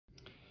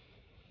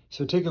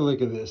So take a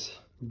look at this.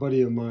 A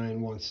buddy of mine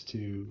wants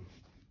to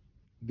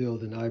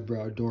build an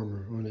eyebrow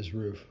dormer on his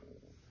roof.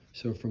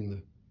 So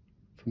from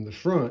the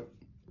front,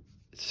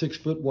 it's 6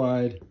 foot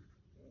wide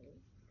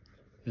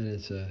and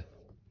it's a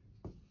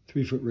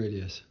 3 foot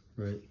radius,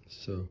 right?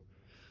 So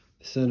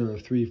the center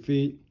of 3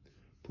 feet,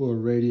 pull a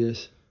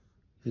radius,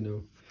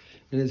 and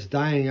it's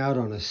dying out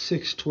on a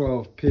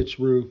 612 pitch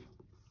roof.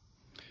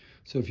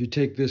 So if you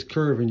take this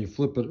curve and you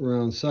flip it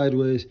around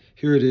sideways,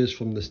 here it is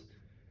from the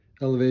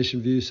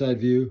elevation view, side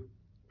view,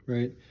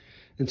 right?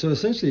 And so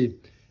essentially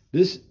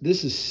this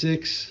is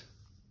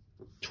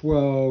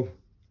 612,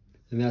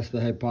 and that's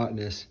the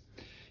hypotenuse.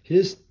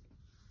 His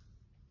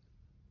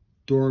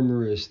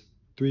dormer is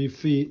 3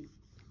 feet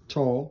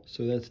tall,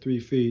 so that's 3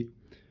 feet.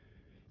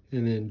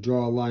 And then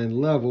draw a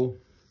line level.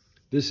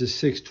 This is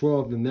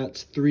 612, and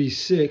that's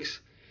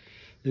 3.6.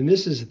 And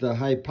this is the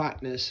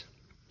hypotenuse.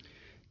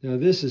 Now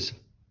this is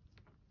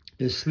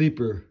a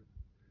sleeper.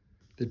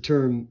 The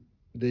term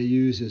they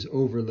use is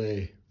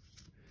overlay.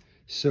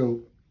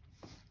 So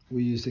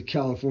we use the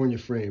California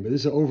frame, but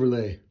this is an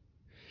overlay.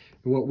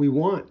 And what we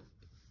want,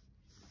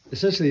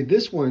 essentially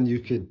this one, you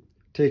could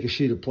take a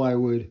sheet of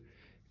plywood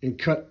and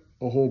cut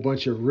a whole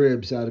bunch of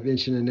ribs out of 1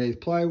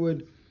 1/8"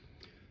 plywood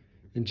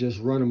and just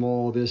run them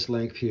all this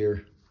length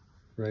here,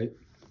 right?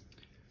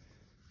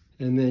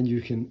 And then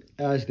you can,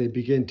 as they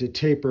begin to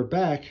taper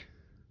back,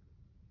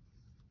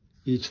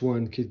 each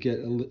one could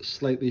get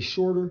slightly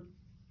shorter.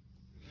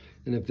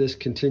 And if this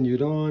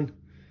continued on,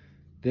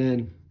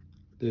 then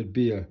there'd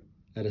be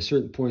at a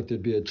certain point,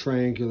 there'd be a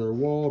triangular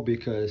wall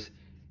because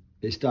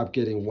they stop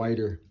getting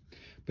wider.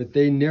 But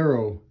they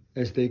narrow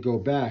as they go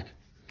back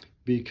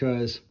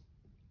because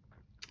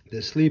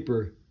the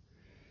sleeper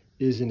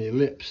is an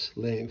ellipse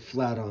laying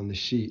flat on the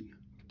sheet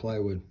of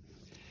plywood.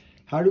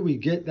 How do we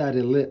get that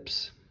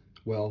ellipse?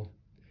 Well,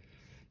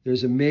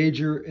 there's a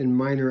major and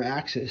minor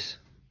axis.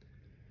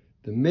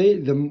 The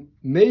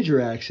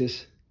major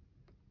axis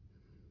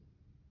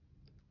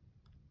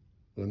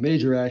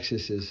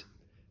is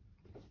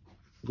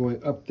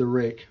going up the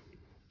rake.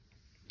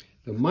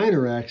 The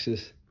minor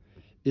axis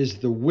is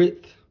the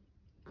width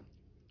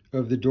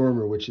of the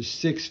dormer, which is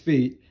 6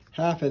 feet.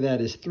 Half of that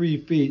is 3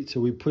 feet,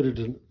 so we put it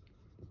in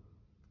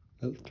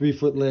a 3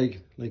 foot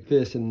leg like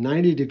this, and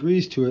 90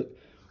 degrees to it,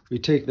 we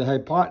take the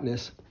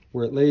hypotenuse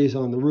where it lays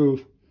on the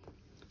roof,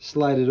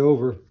 slide it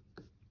over,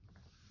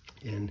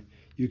 and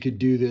you could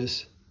do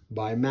this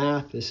by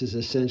math. This is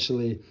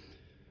essentially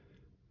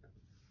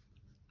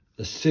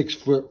a 6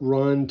 foot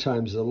run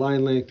times the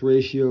line length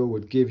ratio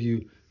would give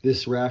you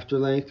this rafter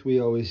length. We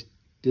always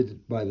did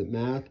it by the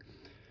math,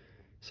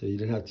 so you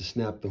didn't have to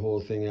snap the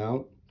whole thing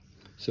out.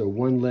 So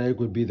one leg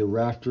would be the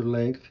rafter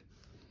length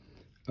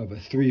of a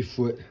 3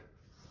 foot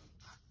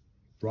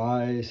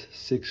rise,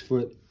 6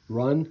 foot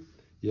run.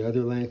 The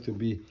other length would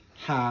be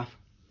half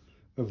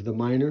of the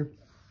minor.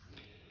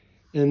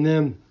 And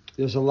then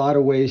there's a lot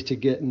of ways to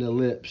get an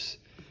ellipse.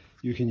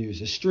 You can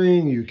use a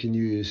string, you can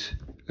use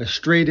a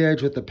straight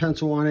edge with a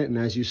pencil on it, and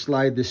as you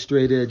slide this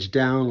straight edge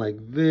down like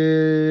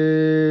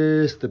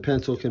this, the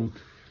pencil can,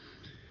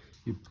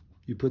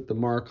 you put the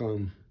mark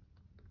on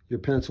your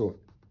pencil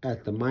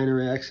at the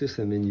minor axis,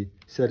 and then you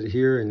set it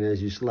here, and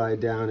as you slide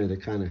down, it'll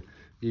kind of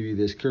give you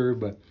this curve.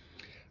 But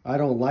I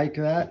don't like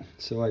that,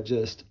 so I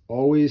just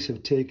always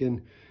have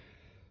taken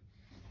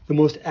the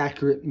most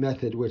accurate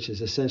method, which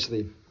is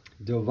essentially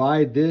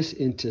divide this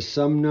into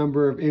some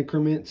number of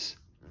increments,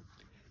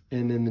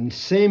 and then the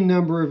same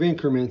number of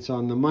increments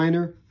on the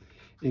minor,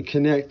 and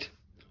connect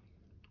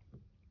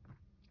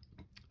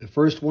the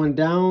first one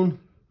down,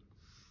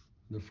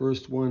 the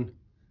first one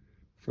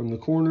from the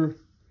corner,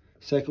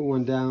 second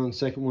one down,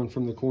 second one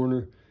from the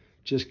corner.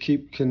 Just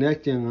keep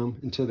connecting them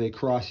until they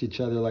cross each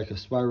other like a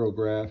spiral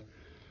graph.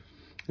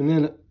 And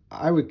then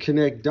I would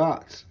connect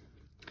dots.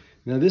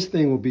 Now this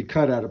thing will be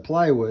cut out of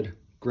plywood,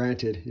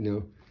 granted,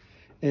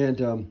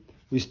 and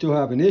we still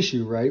have an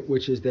issue, right?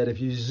 Which is that if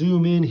you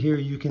zoom in here,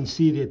 you can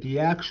see that the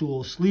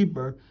actual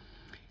sleeper,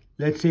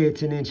 let's say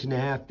it's 1.5 inches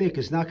thick,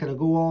 it's not gonna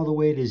go all the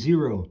way to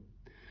 0.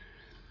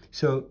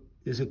 So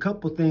there's a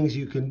couple things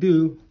you can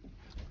do.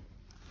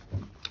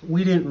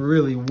 We didn't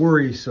really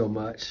worry so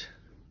much.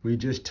 We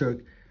just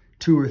took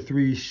 2 or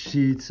 3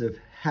 sheets of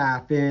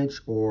 1/2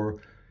 inch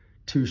or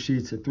 2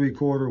 sheets of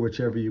 3/4,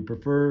 whichever you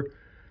prefer.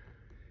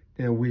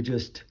 And we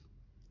just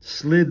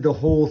slid the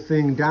whole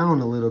thing down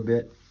a little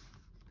bit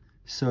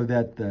so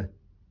that the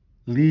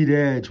lead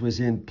edge was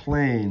in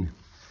plane.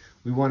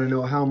 We want to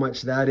know how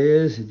much that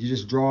is. You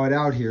just draw it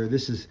out here.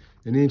 This is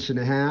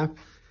 1.5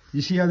 inches.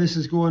 You see how this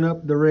is going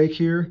up the rake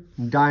here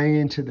and dying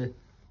into the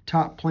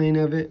top plane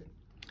of it?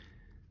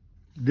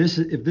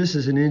 If this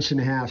is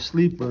 1.5 inches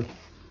sleeper,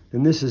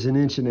 then this is 1.5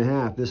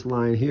 inches, this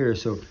line here.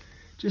 So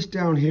just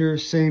down here,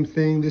 same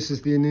thing. This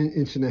is the 1.5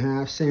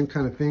 inches, same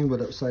kind of thing,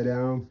 but upside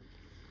down.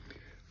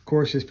 Of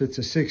course, if it's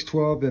a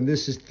 612, then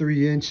this is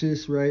 3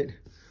 inches, right?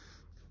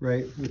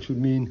 Right, which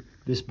would mean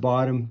this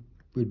bottom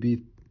would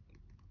be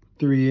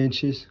 3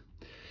 inches.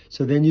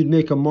 So then you'd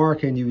make a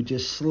mark and you would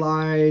just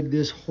slide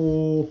this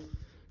whole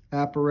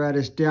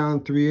apparatus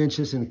down 3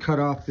 inches and cut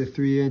off the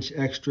 3-inch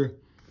extra.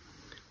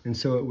 And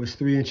so it was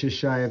 3 inches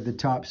shy of the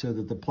top so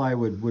that the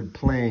plywood would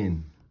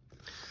plane.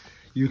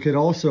 You could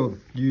also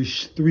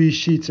use 3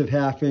 sheets of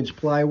 1/2-inch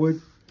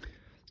plywood.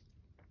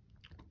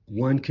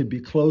 One could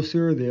be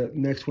closer, the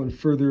next one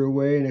further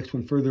away, next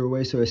one further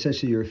away. So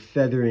essentially you're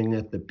feathering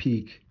at the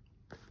peak,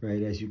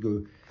 right? As you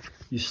go,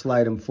 you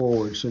slide them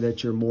forward so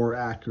that you're more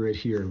accurate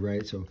here,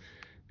 right? So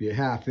be a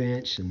 1/2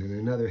 inch and then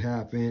another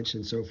 1/2 inch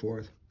and so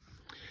forth.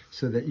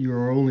 So that you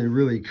are only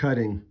really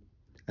cutting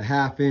a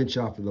 1/2 inch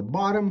off of the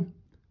bottom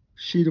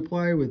sheet of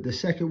plywood. The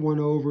second one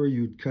over,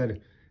 you'd cut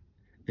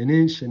 1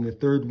 inch, and the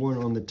third one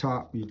on the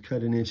top, you'd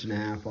cut 1.5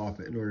 inches off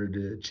it in order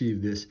to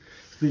achieve this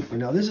sleeper.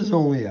 Now this is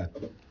only a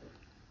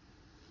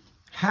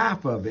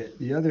half of it.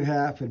 The other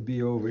half would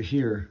be over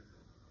here,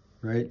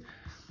 right?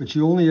 But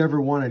you only ever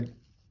want to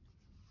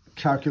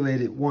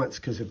calculate it once,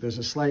 because if there's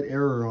a slight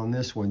error on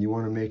this one, you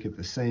want to make it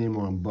the same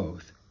on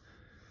both.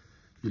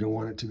 You don't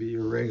want it to be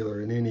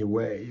irregular in any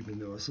way, even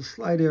though it's a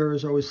slight error,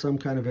 there's always some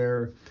kind of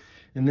error.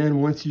 And then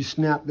once you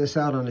snap this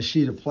out on a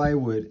sheet of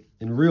plywood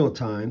in real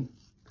time,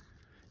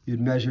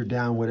 you'd measure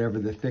down whatever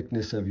the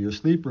thickness of your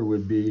sleeper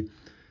would be,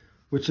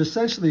 which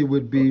essentially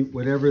would be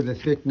whatever the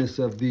thickness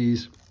of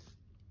these,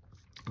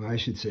 or I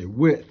should say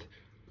width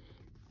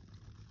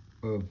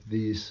of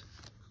these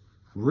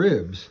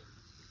ribs,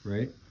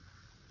 right?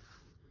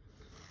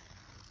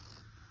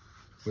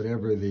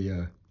 Whatever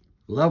the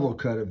level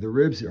cut of the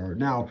ribs are.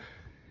 Now,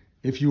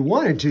 if you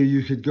wanted to,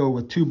 you could go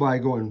with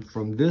 2x going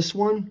from this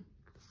one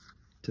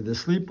to the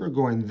sleeper,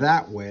 going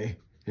that way,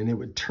 and it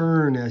would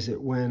turn as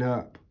it went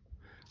up.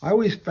 I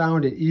always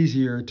found it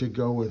easier to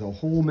go with a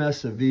whole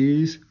mess of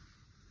these,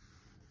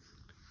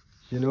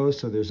 you know,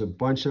 so there's a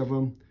bunch of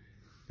them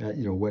at,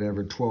 you know,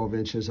 whatever, 12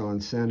 inches on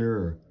center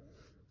or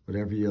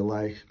whatever you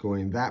like,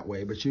 going that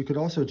way. But you could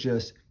also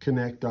just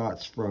connect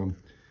dots from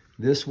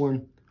this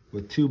one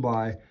with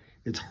 2x.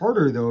 It's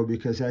harder though,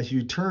 because as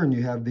you turn,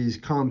 you have these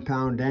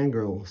compound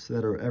angles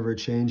that are ever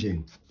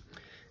changing.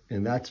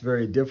 And that's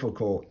very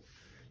difficult.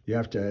 You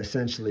have to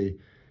essentially,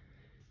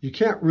 you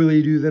can't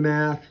really do the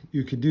math.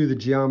 You could do the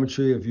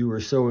geometry if you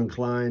were so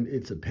inclined.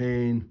 It's a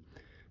pain,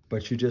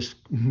 but you just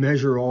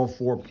measure all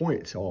 4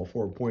 points. All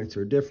 4 points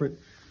are different.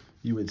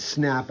 You would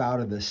snap out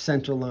of the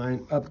center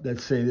line up.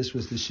 Let's say this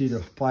was the sheet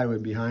of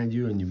plywood behind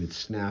you, and you would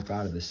snap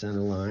out of the center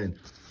line,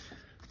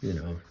 you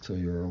know, so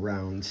you're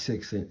around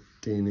 16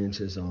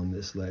 inches on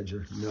this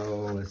ledger.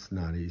 No, it's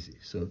not easy.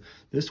 So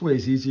this way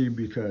is easier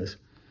because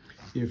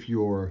if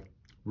your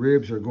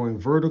ribs are going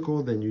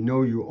vertical, then you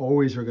know you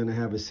always are going to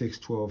have a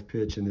 6/12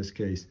 pitch, in this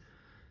case,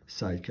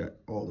 side cut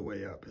all the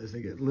way up. As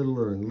they get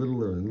littler and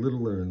littler and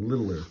littler and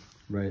littler,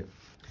 right?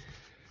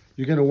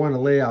 You're going to want to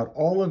lay out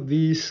all of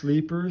these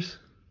ribs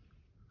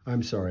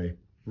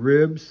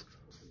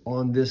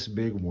on this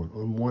big one,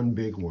 on one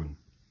big one.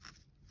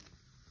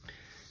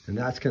 And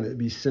that's going to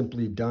be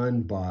simply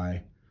done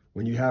by,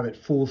 when you have it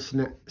full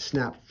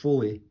snapped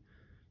fully,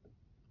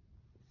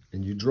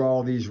 and you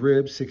draw these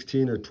ribs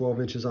 16 or 12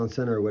 inches on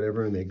center or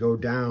whatever, and they go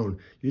down,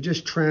 you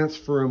just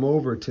transfer them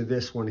over to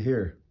this one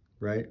here,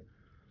 right?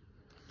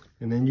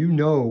 And then you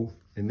know,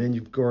 and then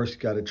you of course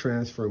got to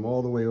transfer them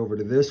all the way over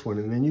to this one,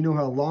 and then you know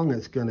how long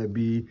it's going to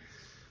be,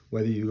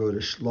 whether you go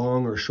to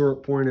long or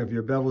short point of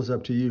your bevel's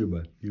up to you,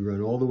 but you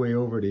run all the way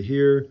over to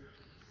here.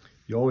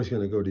 You're always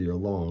going to go to your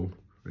long,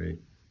 right?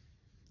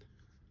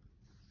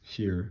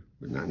 Here,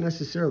 but not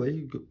necessarily.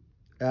 You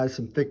add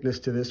some thickness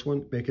to this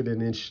one, make it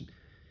an inch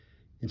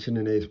and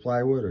 1/8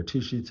 plywood, or 2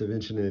 sheets of 1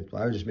 1/8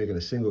 plywood. I would just make it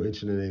a single 1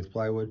 1/8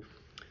 plywood.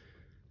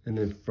 And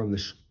then from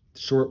the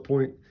short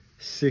point,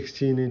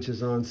 16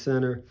 inches on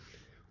center.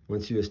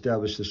 Once you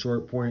establish the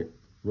short point,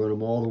 run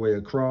them all the way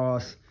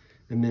across,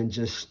 and then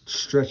just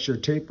stretch your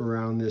tape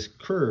around this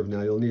curve.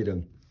 Now you'll need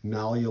a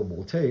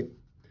malleable tape,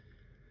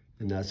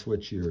 and that's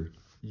what you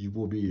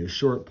will be your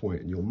short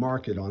point, and you'll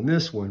mark it on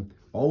this one.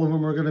 All of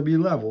them are going to be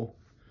level.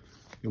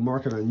 You'll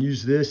mark it on,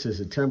 use this as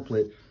a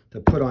template to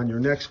put on your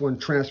next one,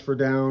 transfer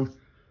down,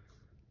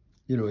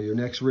 you know, your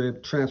next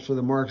rib, transfer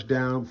the marks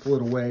down, pull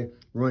it away,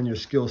 run your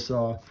skill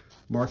saw,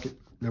 mark it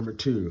number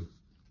 2.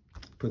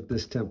 Put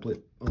this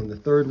template on the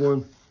third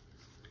one,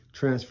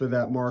 transfer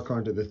that mark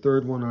onto the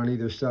third one on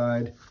either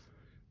side.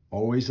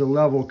 Always a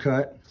level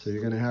cut, so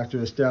you're going to have to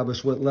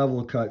establish what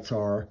level cuts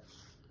are,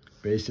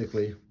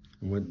 basically.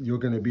 And you're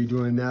going to be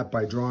doing that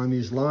by drawing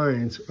these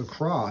lines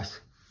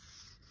across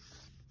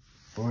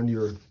on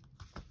your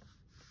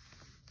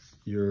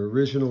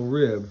original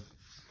rib,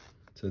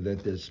 so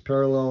that it's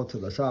parallel to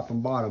the top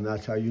and bottom.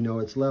 That's how you know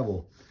it's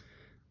level.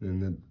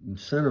 And the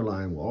center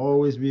line will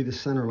always be the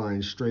center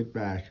line, straight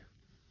back.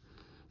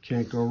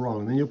 Can't go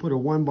wrong. Then you'll put a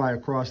 1x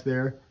across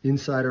there,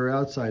 inside or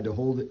outside, to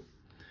hold it,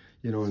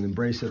 you know, and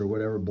embrace it or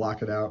whatever,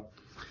 block it out.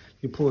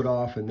 You pull it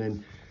off, and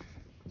then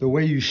the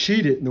way you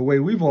sheet it, and the way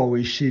we've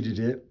always sheeted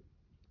it,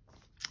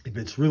 if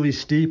it's really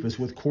steep, is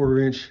with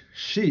 1/4-inch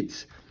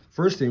sheets.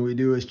 First thing we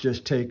do is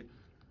just take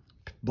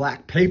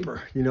black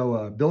paper, you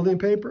know, building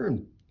paper,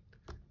 and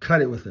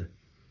cut it with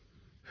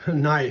a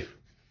knife,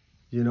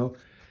 you know,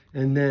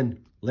 and then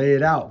lay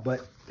it out.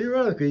 But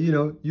theoretically, you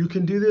know, you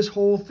can do this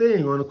whole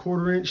thing on a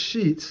 1/4"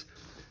 sheets.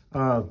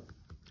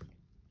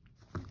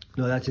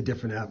 No, that's a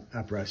different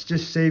apparatus.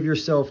 Just save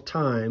yourself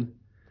time.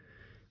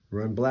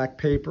 Run black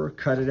paper,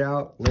 cut it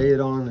out, lay it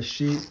on a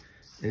sheet,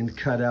 and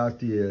cut out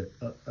the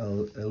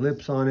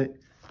ellipse on it,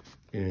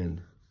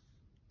 and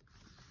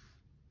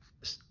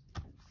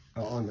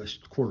on the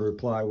 1/4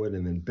 plywood,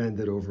 and then bend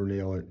it over,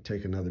 nail it,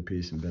 take another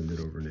piece and bend it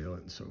over, nail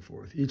it, and so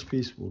forth. Each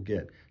piece will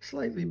get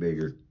slightly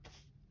bigger,